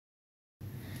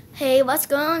Hey, what's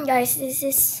going on, guys? This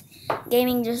is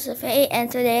Gaming Joseph A,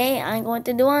 and today I'm going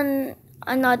to do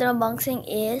another unboxing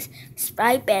is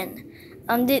spy pen.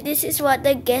 This is what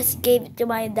the guest gave to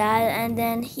my dad, and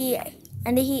then he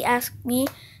asked me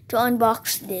to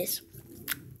unbox this.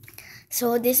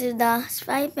 So this is the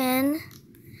spy pen.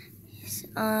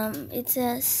 It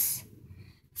says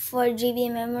 4 GB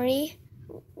memory,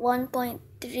 1.3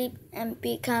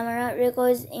 MP camera,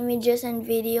 records images and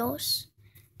videos.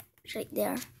 Right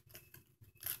there.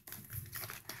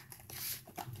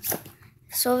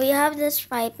 So we have this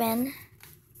spy pen.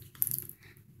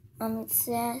 It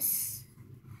says,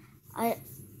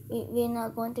 we're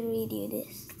not going to read you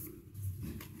this.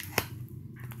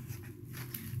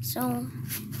 So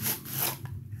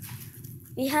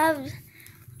we have,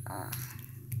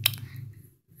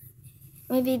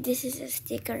 maybe this is a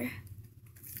sticker,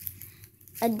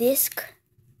 a disc,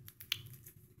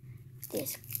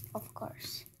 of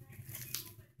course.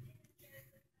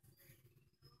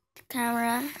 The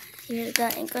camera. Here's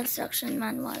the instruction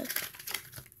manual.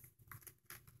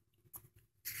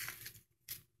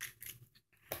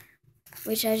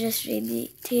 Which I just read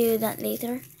to you that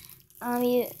later.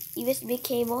 USB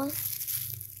cable,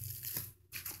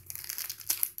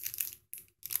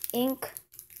 ink,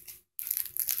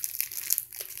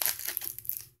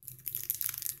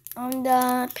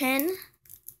 the pen,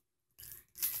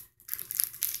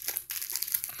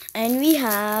 and we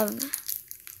have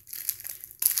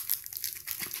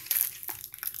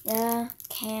the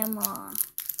camera.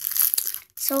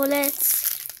 So let's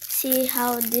see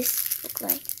how this looks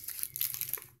like.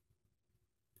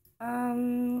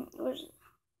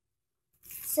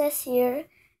 It says here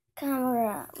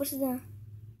camera.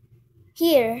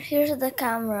 Here's the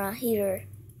camera here.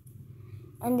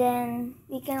 And then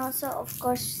we can also, of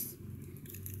course,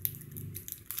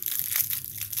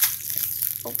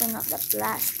 open up the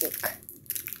plastic.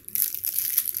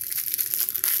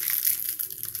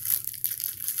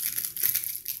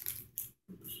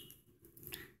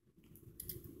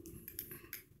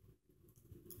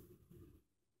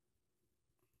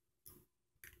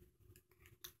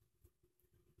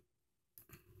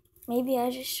 Maybe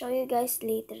I'll just show you guys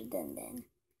later then.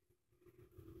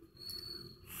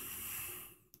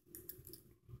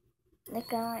 The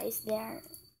camera is there.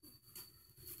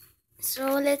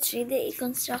 So let's read the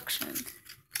construction.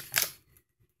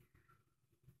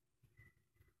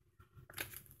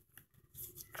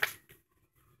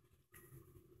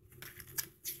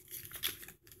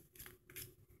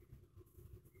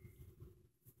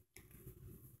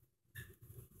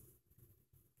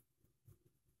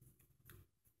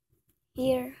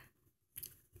 Here,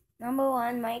 number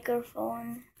 1,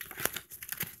 microphone.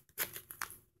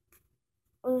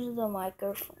 Where's the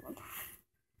microphone?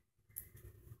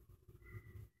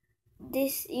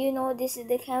 This is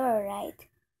the camera, right?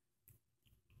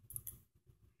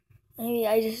 Maybe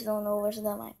I just don't know where's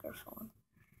the microphone.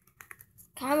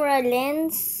 Camera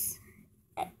lens,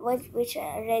 which I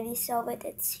already saw, but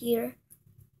it's here.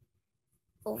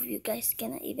 Oh, you guys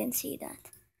cannot even see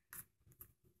that.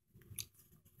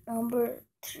 Number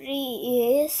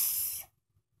 3 is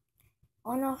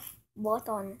on-off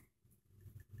button.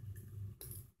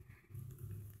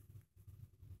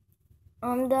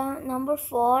 The number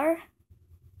 4,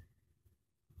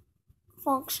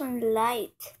 function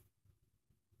light.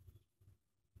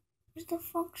 Where's the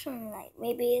function light?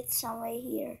 Maybe it's somewhere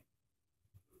here.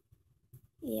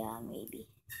 Yeah, maybe.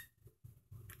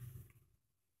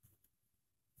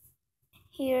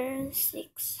 Here,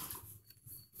 6.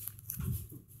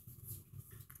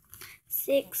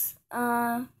 6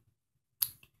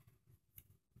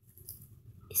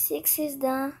 is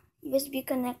the USB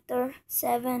connector.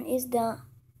 7 is the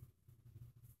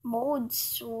mode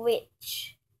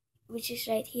switch, which is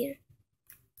right here.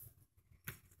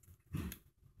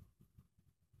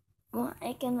 Well,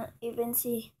 I cannot even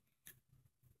see.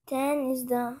 10 is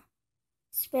the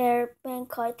spare pen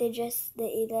cartridges, the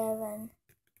 11.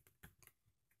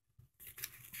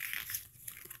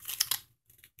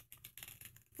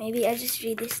 Maybe I'll just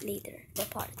read this later, the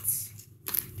parts.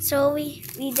 So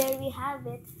there we have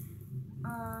it.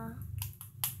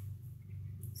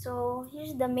 So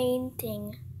here's the main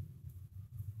thing.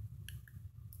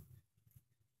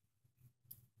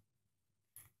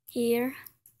 Here,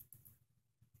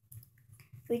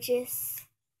 which is,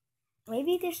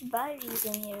 maybe there's batteries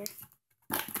in here.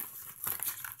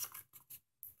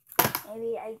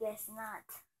 Maybe, I guess not.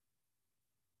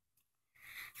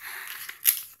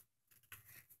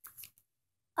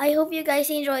 I hope you guys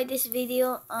enjoyed this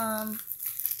video.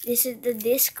 This is the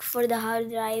disc for the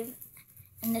hard drive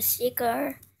and the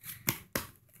sticker.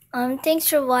 Thanks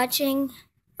for watching.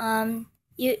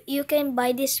 You can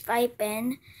buy this spray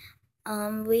pen,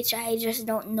 which I just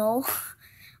don't know.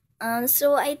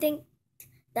 So I think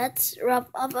that's wrap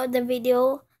up of the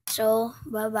video. So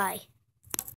bye bye.